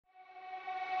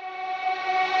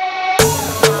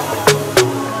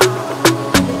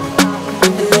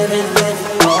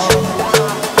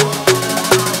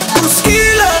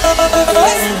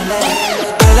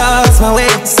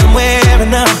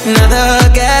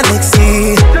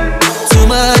galaxy. Too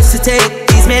much to take,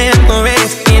 these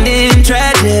memories end in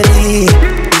tragedy.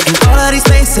 And all of these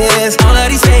faces, I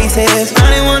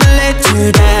didn't wanna let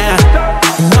you down.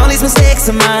 And all these mistakes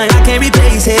of mine, I can't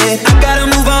replace it. I gotta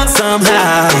move on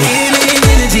somehow. Healing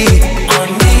energy on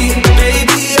me,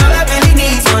 baby. All I really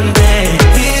need's one thing.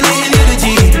 Healing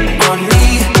energy on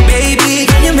me, baby.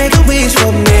 Can you make a wish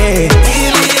for me?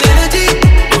 Healing energy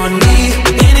on me,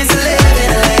 and it's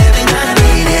 11:11. I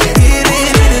need it.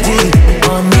 Healing energy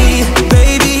on me,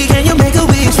 baby. Can you make a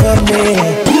wish for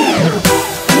me?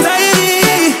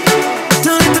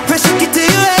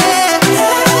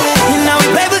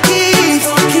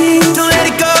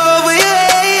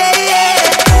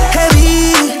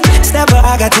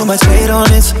 Got too much weight on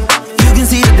this. You can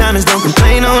see the diamonds, don't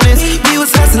complain on this. We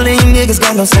was hustling, niggas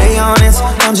got no say on this.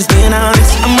 I'm just being honest,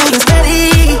 I'm moving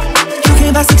steady. You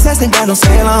can't buy success, ain't got no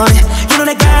sale on it. You know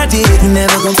that God did, he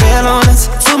never gon' fail on us.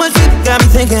 Too much people got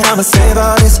me thinking I'ma save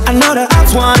all this. I know the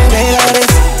ops want it, they love this.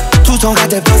 Two-tone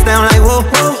got that bust down like whoa,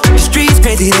 whoa. The streets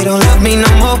crazy, they don't love me no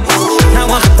more.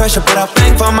 Not want the pressure, but I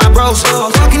thank for my bros.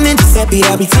 Walking in Giuseppe,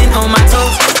 I be 10 on my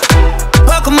toes.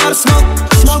 Welcome all the smoke,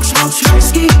 smoke, smoke, smoke,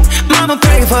 ski. Mama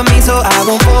pray for me so I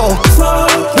won't fall.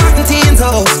 Rockin' 10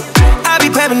 toes, I be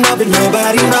prepping up and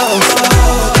nobody knows.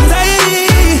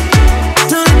 Anxiety,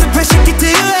 don't let the pressure get to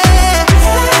your head.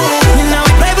 You know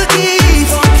we play for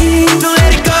keeps, don't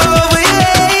let it go.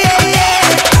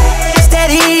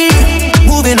 Steady,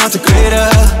 moving on to greater.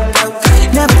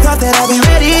 Never thought that I'd be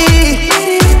ready.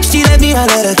 She let me, I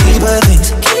let her keep her things.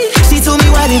 She told me,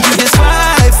 why didn't you just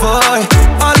fight for it?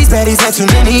 All these baddies had too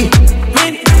many.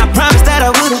 I promised that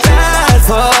I wouldn't die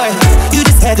for it. You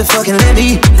just had to fucking let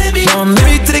me. Now I'm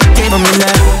married to the game, I'm in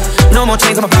that. No more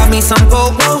chains, I'ma buy me some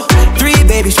gold. 3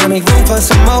 babies, tryna make room for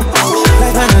some more.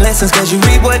 Life learning lessons, cause you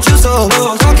reap what you sow.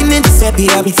 Walking in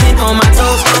Giuseppe, I be 10 on my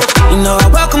toes. You know I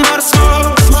welcome all the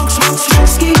smoke, smoke, smoke,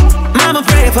 smoke, ski. Mama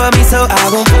prayed for me so I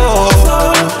won't fall.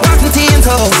 Walking 10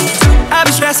 toes, I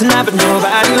be stressing out but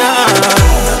nobody knows.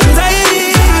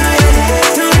 Anxiety,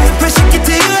 don't let the pressure get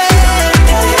to your head.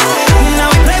 Now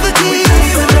we play for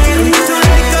keeps, don't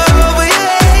let it go.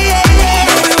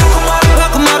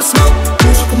 Welcome all the smoke,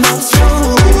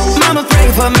 mama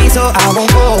prayed for me so I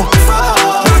won't fall.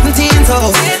 Walking 10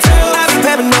 toes, I be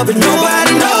prepping up but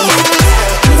nobody knows.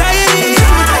 Anxiety,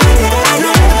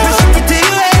 don't let the pressure get to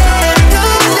your head.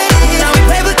 Now we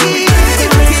play for keeps,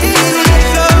 don't let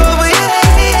it go.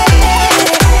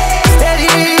 Steady.